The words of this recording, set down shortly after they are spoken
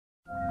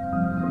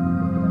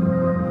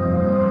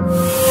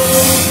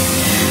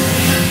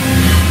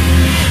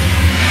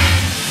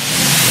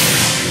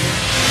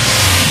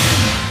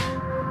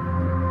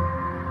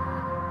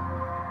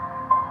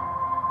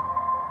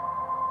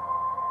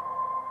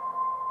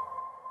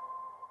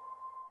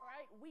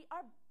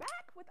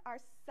with our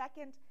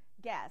second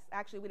guest.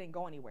 Actually, we didn't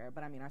go anywhere,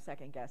 but I mean, our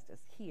second guest is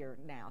here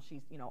now.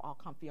 She's, you know, all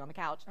comfy on the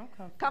couch. I'm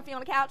comfy. Comfy on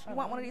the couch? You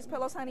want one of these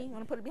pillows, honey? You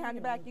want to put it behind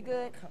your back? You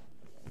good?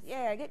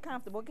 Yeah, get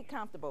comfortable. Get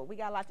comfortable. We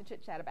got a lot to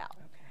chit-chat about.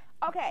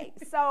 Okay,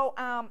 so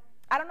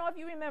I don't know if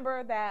you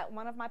remember that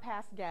one of my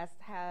past guests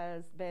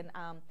has been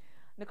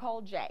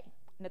Nicole J.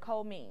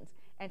 Nicole Means.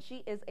 And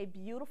she is a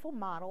beautiful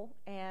model,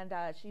 and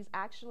she's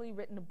actually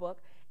written a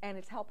book, and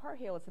it's helped her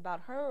heal. It's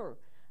about her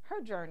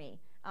journey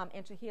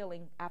into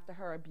healing after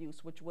her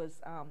abuse, which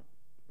was,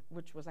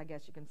 I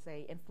guess you can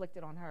say,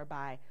 inflicted on her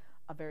by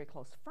a very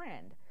close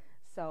friend.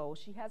 So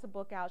she has a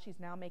book out. She's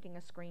now making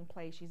a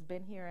screenplay. She's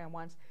been here, and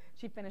once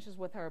she finishes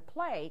with her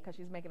play, because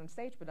she's making a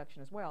stage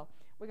production as well,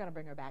 we're going to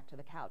bring her back to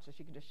the couch so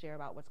she can just share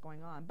about what's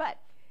going on. But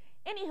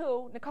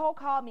anywho, Nicole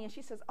called me, and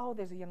she says, oh,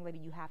 there's a young lady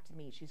you have to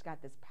meet. She's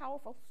got this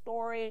powerful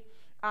story,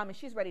 and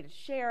she's ready to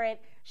share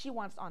it. She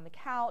wants on the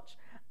couch,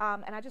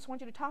 and I just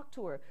want you to talk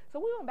to her. So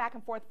we went back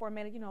and forth for a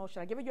minute. You know,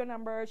 should I give her your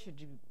number? Should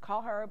you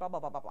call her? Blah,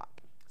 blah, blah, blah, blah.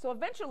 So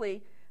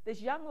eventually,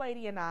 this young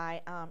lady and I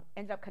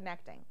ended up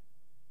connecting.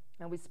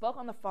 And we spoke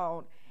on the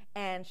phone,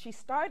 and she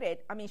started,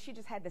 I mean, she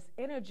just had this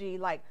energy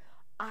like,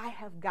 I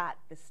have got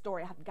this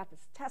story, I've got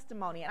this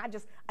testimony, and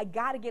I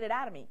got to get it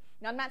out of me.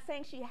 Now, I'm not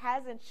saying she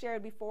hasn't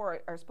shared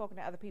before or spoken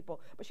to other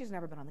people, but she's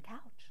never been on the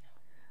couch.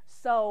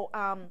 So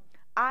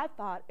I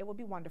thought it would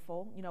be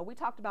wonderful. You know, we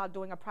talked about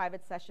doing a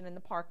private session in the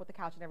park with the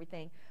couch and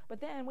everything,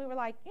 but then we were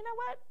like, you know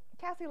what?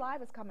 KASSIE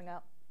Live is coming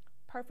up.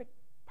 Perfect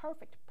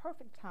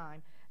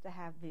time to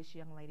have this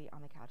young lady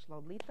on the couch,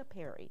 Lolitha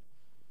Perry.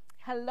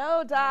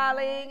 Hello,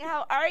 darling. Hi.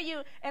 How are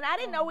you? And I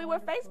didn't know we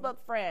wonderful. were Facebook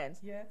friends.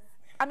 Yes.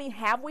 I mean,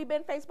 have we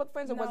been Facebook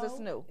friends, or was this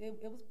new? It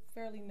was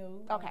fairly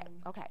new. Okay,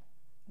 okay.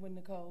 When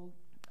Nicole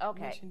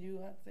mentioned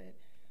you, I said,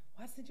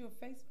 well, I sent you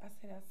a Facebook. I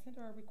said, I sent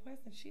her a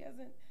request, and she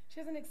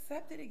hasn't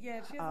accepted it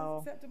yet. She hasn't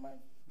accepted my...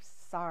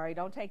 Sorry,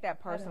 don't take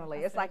that personally.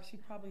 It's like she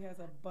probably has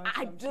a bunch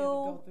I of do.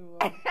 Go through.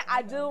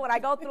 I do. When I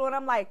go through and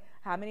I'm like,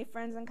 how many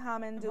friends in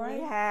common do we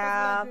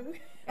have?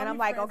 And I'm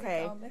like,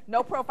 okay,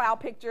 no profile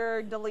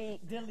picture,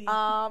 delete. Delete.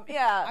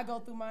 Yeah. I go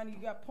through mine.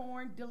 You got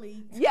porn,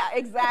 delete. Yeah,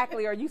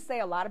 exactly. Or you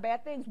say a lot of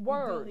bad things.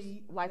 Words,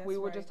 delete. like we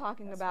were just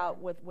talking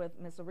about with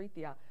Miss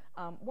Arethea.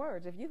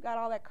 Words. If you've got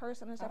all that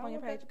cursing and stuff on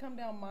your page, to come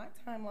down my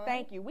timeline.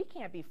 Thank you. We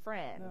can't be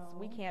friends. No.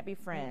 We can't be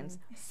friends.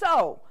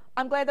 So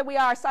I'm glad that we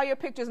are. I saw your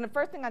pictures, and the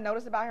first thing I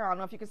noticed about her, I don't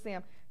know if you can see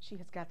them, she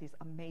has got these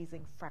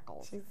amazing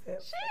freckles. She has got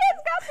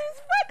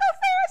these freckles.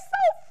 They are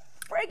so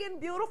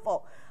friggin'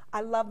 beautiful.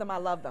 I love them. I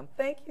love them.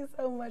 Thank you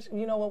so much.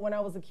 You know what? When I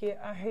was a kid,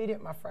 I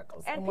hated my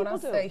freckles. And when I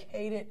people say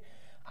hated,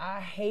 I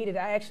hated.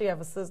 I actually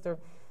have a sister,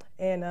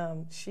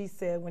 and she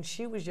said when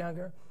she was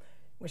younger,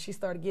 when she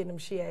started getting them,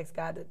 she asked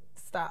God to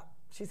stop.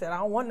 She said, I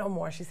don't want no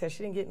more. She said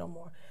she didn't get no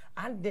more.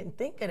 I didn't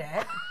think of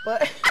that,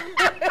 but...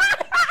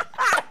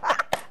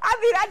 I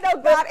mean, I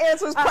know God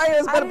answers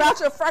prayers, but about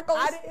your freckles?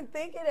 I didn't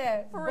think of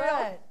that. For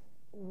real?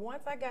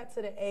 Once I got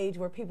to the age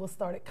where people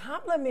started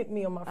complimenting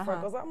me on my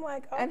freckles, I'm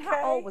like, okay. And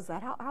how old was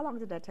that? How long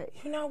did that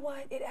take? You know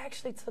what? It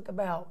actually took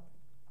about,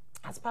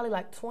 I was probably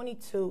like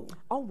 22.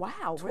 Oh,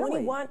 wow,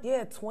 21,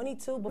 yeah,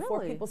 22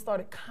 before people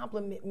started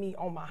complimenting me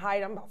on my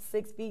height. I'm about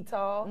 6 feet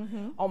tall,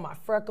 on my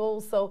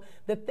freckles. So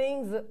the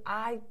things that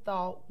I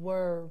thought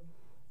were,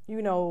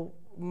 you know,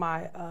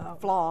 my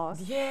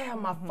flaws. Yeah,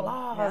 my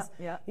flaws,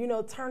 you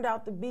know, turned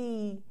out to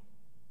be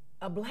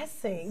a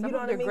blessing. Some you know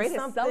of what your I mean?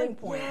 greatest selling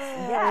points.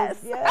 Yes,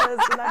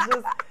 yes. And I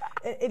just,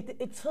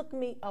 it took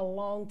me a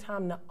long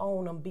time to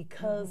own them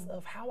because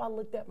of how I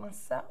looked at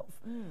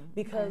myself,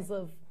 because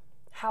of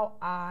how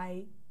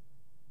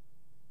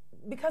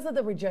because of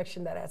the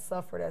rejection that I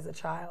suffered as a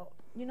child.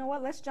 You know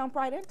what? Let's jump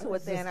right into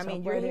it then. I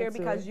mean, you're here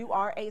because you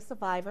are a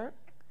survivor.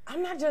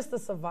 I'm not just a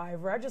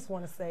survivor. I just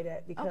want to say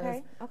that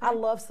because I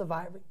love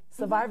surviving.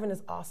 Surviving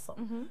is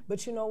awesome.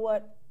 But you know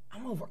what?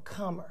 I'm an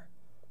overcomer.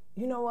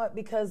 You know what?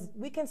 Because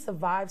we can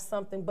survive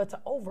something, but to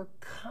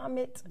overcome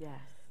it,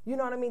 you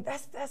know what I mean?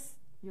 That's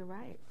You're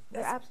right.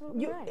 You're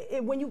absolutely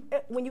right.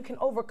 When you can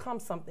overcome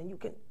something, you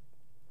can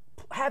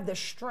have the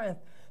strength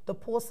to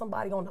pull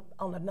somebody on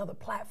another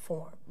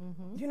platform.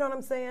 You know what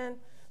I'm saying?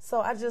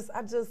 So I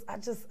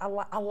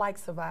like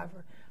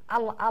Survivor.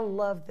 I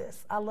love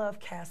this. I love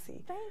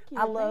KASSIE. Thank you.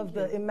 I love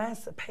the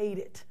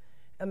emancipated.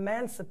 I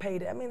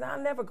mean,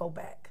 I'll never go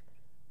back.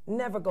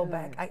 Never go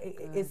back.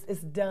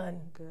 It's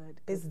done.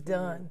 Good. It's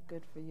done.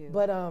 Good for you.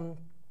 But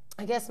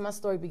I guess my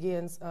story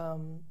begins.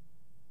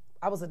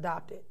 I was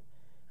adopted.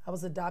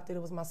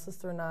 It was my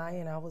sister and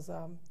I was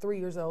 3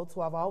 years old,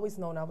 so I've always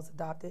known I was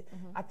adopted.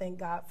 I thank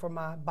God for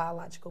my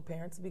biological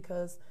parents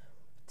because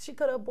she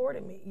could have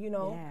aborted me, you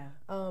know.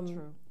 Yeah,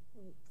 true.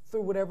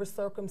 Through whatever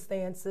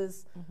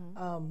circumstances,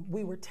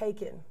 we were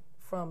taken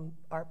from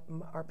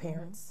our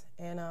parents.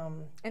 And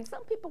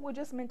some people were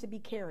just meant to be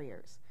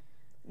carriers.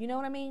 You know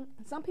what I mean?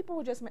 Some people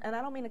were just, and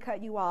I don't mean to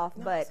cut you off,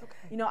 but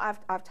you know,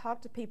 I've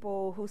talked to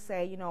people who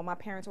say, you know, my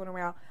parents weren't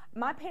around.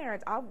 My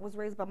parents, I was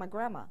raised by my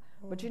grandma,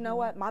 but you know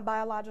what? My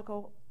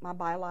biological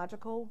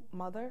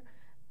mother,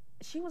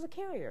 she was a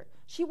carrier.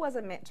 She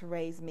wasn't meant to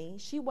raise me.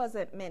 She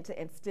wasn't meant to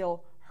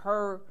instill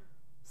her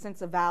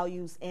sense of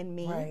values in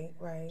me. Right,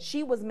 right.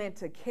 She was meant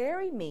to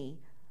carry me,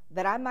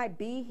 that I might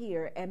be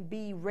here and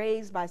be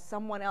raised by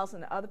someone else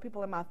and other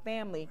people in my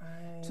family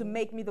to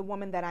make me the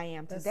woman that I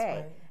am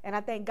today. Right. And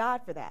I thank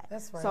God for that.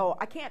 That's right. So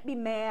I can't be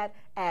mad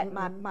at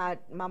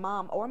my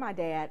mom or my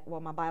dad, well,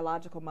 my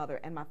biological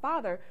mother and my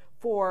father,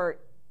 for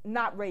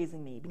not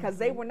raising me, because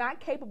they were not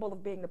capable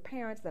of being the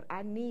parents that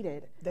I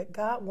needed. That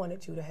God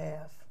wanted you to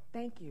have.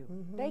 Thank you.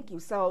 Thank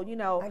you. So, you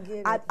know, I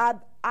get I, it.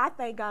 I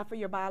thank God for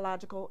your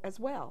biological as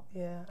well.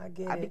 Yeah, I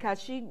get it.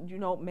 Because she, you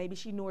know, maybe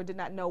she knew or did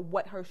not know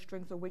what her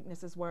strengths or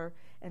weaknesses were,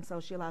 and so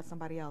she allowed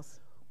somebody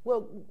else.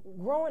 Well,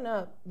 growing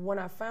up, when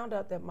I found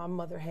out that my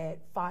mother had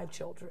 5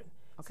 children,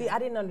 see, I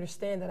didn't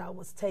understand that I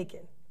was taken.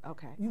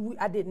 Okay.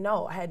 I didn't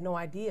know. I had no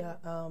idea.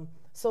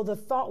 So the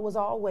thought was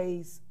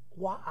always,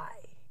 why?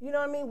 You know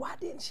what I mean? Why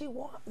didn't she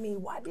want me?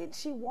 Why didn't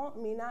she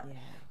want me? Not,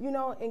 you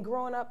know, and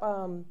growing up,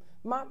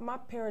 my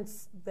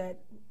parents that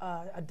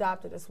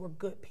adopted us were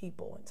good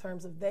people in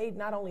terms of they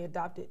not only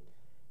adopted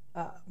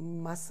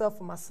myself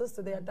and my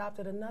sister, they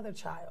adopted another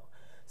child.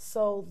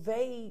 So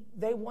they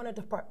wanted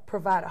to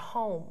provide a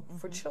home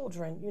for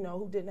children, you know,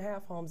 who didn't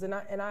have homes, and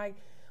I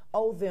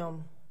owe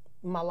them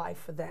my life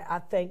for that. I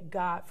thank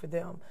God for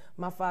them.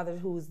 My father,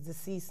 who is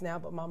deceased now,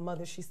 but my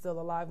mother, she's still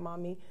alive.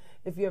 Mommy,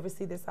 if you ever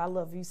see this, I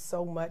love you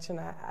so much, and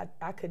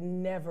I could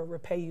never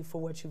repay you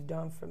for what you've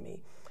done for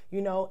me.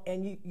 You know,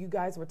 and you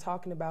guys were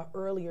talking about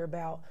earlier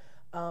about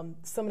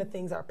some of the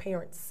things our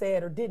parents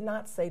said or did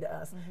not say to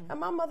us. And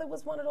my mother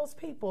was one of those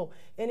people.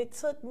 And it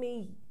took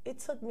me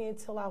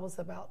until I was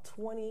about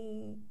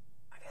 20,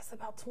 I guess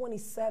about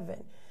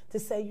 27, to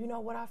say, you know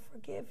what, I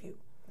forgive you,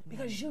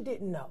 because you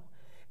didn't know.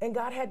 And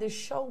God had to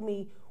show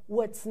me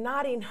what's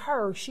not in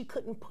her, she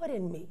couldn't put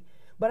in me.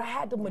 But I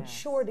had to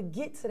mature to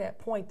get to that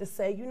point to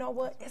say, you know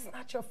what, it's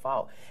not your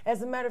fault.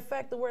 As a matter of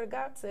fact, the Word of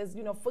God says,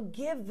 you know,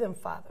 forgive them,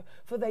 Father,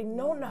 for they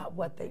know not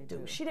what they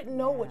do. She didn't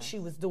know what she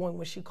was doing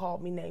when she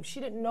called me names. She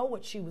didn't know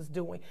what she was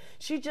doing.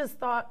 She just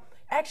thought,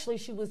 actually,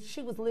 she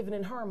was living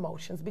in her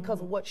emotions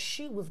because of what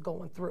she was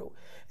going through.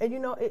 And, you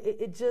know,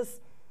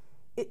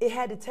 it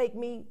had to take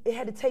me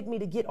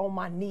to get on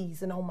my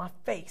knees and on my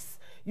face,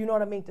 you know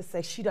what I mean, to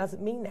say, she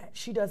doesn't mean that.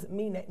 She doesn't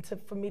mean that.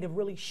 And for me to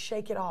really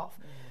shake it off,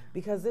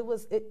 because it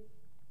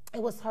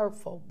was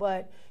hurtful.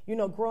 But, you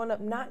know, growing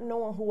up, not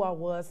knowing who I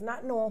was,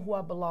 not knowing who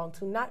I belonged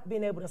to, not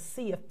being able to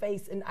see a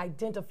face and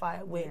identify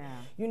it with,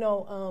 you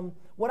know,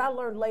 what I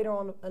learned later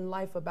on in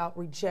life about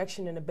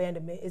rejection and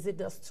abandonment is it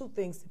does 2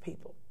 things to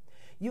people.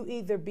 You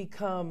either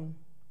become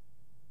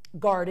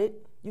guarded,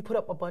 you put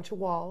up a bunch of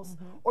walls,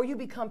 or you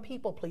become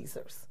people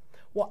pleasers.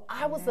 Well,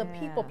 I was a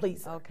people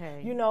pleaser,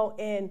 you know,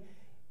 and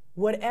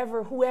whoever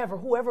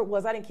it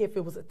was, I didn't care if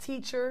it was a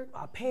teacher,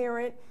 a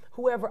parent,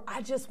 whoever,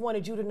 I just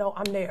wanted you to know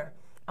I'm there.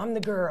 I'm the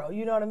girl,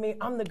 you know what I mean?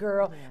 I'm the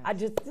girl. I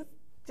just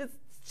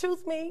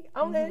choose me.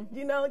 I'm it,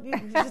 you know, you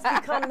just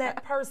become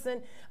that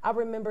person. I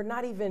remember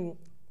not even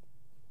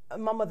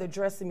my mother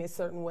dressing me a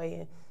certain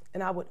way,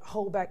 and I would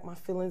hold back my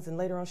feelings, and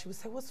later on she would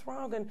say, what's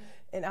wrong?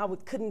 And I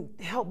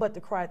couldn't help but to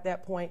cry at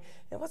that point.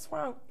 And what's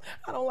wrong?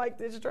 I don't like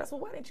this dress.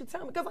 Well, why didn't you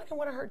tell me? Because I didn't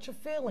want to hurt your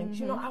feelings.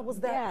 You know, I was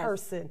that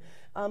person,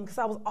 because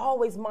I was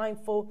always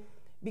mindful,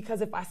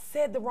 because if I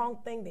said the wrong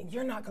thing, then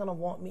you're not going to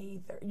want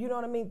me either. You know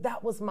what I mean?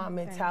 That was my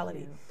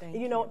mentality. Thank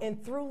you. You know,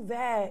 and through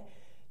that,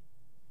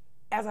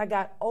 as I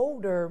got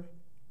older,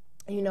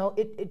 you know,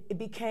 it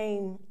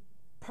became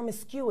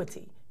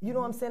promiscuity. You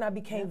know what I'm saying? I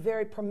became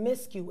very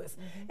promiscuous.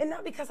 And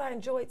not because I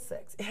enjoyed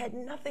sex. It had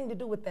nothing to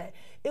do with that.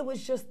 It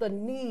was just the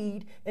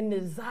need and the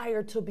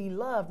desire to be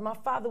loved. My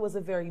father was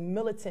a very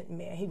militant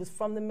man. He was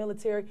from the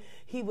military.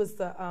 He was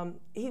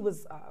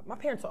my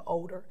parents are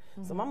older.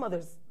 So my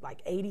mother's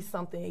like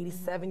 80-something,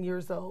 87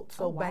 years old.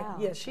 So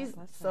she's,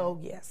 so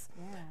yes.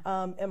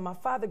 And my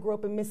father grew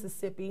up in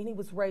Mississippi, and he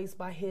was raised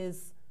by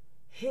his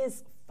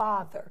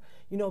father,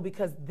 you know,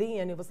 because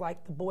then it was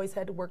like the boys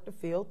had to work the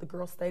field, the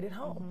girls stayed at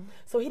home.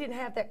 So he didn't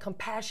have that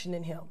compassion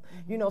in him,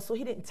 you know, so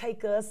he didn't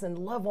take us and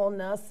love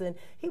on us, and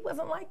he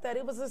wasn't like that.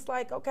 It was just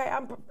like, okay,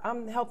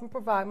 I'm helping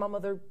provide. My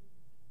mother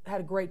had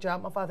a great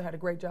job, my father had a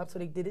great job, so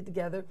they did it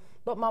together,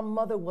 but my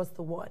mother was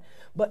the one.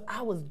 But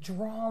I was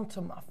drawn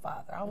to my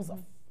father. I was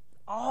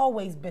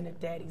always been a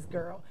daddy's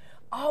girl.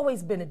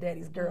 Always been a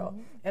daddy's girl.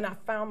 And I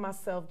found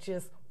myself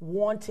just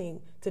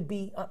wanting to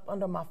be up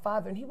under my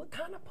father, and he would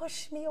kind of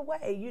push me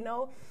away, you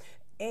know,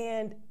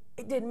 and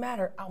it didn't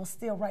matter. I was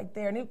still right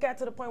there. And it got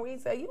to the point where he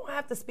said, you don't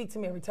have to speak to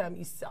me every time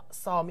you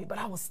saw me, but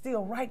I was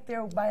still right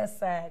there by his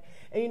side.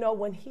 And, you know,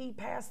 when he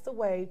passed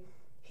away,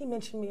 he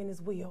mentioned me in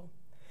his will.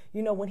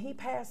 You know, when he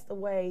passed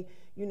away,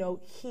 you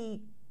know,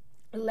 he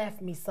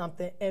left me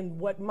something. And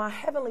what my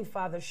Heavenly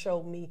Father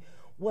showed me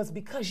was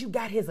because you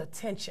got his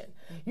attention,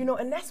 you know,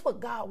 and that's what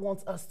God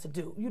wants us to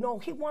do. You know,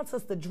 he wants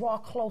us to draw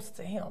close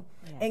to him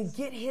and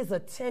get his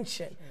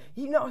attention.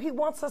 You know, he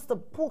wants us to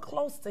pull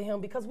close to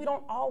him because we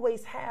don't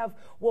always have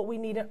what we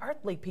need in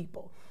earthly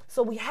people.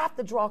 So we have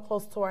to draw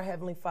close to our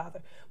Heavenly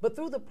Father. But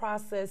through the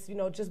process, you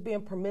know, just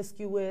being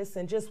promiscuous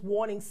and just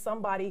wanting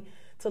somebody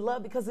to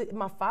love because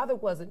my father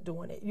wasn't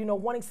doing it, you know,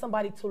 wanting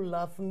somebody to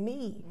love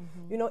me.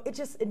 You know,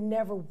 it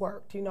never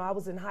worked. You know, I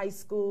was in high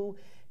school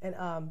and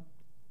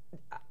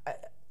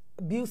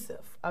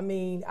abusive. I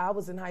mean, I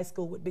was in high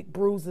school with big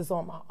bruises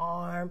on my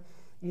arm.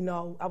 You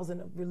know, I was in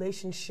a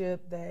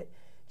relationship that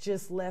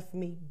just left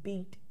me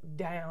beat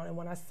down. And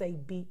when I say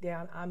beat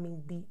down, I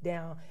mean beat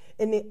down.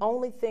 And the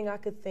only thing I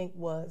could think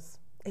was,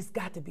 it's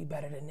got to be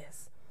better than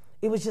this.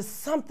 It was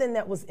just something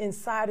that was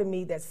inside of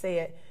me that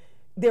said,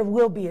 there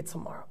will be a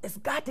tomorrow. It's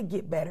got to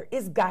get better.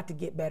 It's got to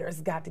get better.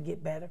 It's got to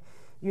get better.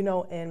 You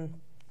know, and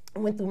I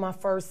went through my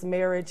first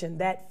marriage and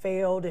that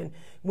failed, and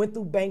went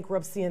through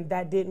bankruptcy and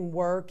that didn't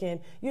work.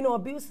 And, you know,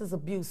 abuse is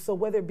abuse. So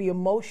whether it be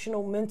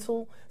emotional,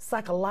 mental,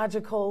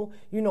 psychological,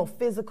 you know,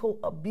 physical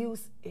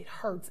abuse, it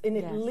hurts. And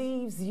it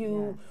leaves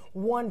you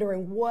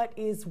wondering, what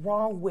is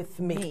wrong with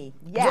me?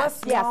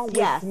 What's wrong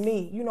with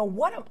me? You know,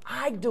 what am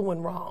I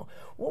doing wrong?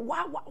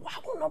 Why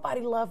won't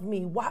nobody love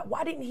me? Why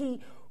wasn't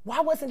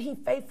he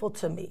faithful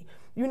to me?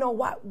 You know,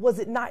 was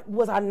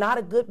I not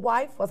a good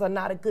wife? Was I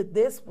not a good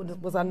this?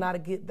 Was I not a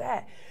good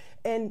that?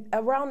 And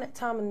around that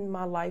time in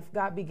my life,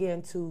 God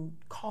began to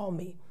call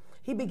me.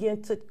 He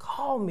began to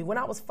call me. When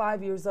I was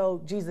 5 years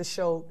old, Jesus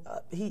showed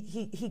up.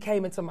 He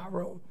came into my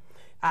room.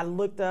 I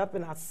looked up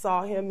and I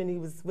saw him, and he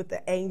was with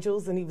the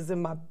angels, and he was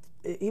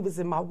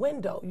in my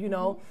window, you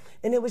know.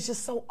 And it was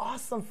just so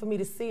awesome for me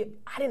to see it.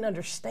 I didn't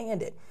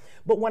understand it.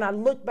 But when I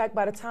look back,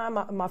 by the time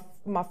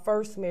my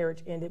first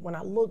marriage ended, when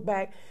I look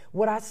back,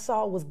 what I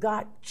saw was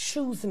God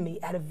choosing me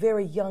at a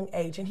very young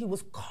age, and he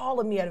was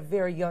calling me at a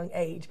very young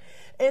age.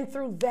 And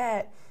through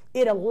that,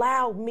 it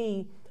allowed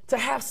me to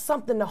have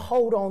something to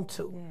hold on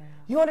to.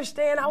 You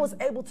understand? I was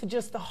able to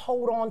just to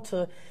hold on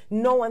to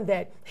knowing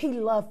that he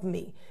loved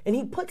me, and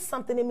he put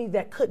something in me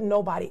that couldn't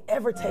nobody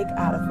ever take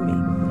out of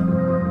me.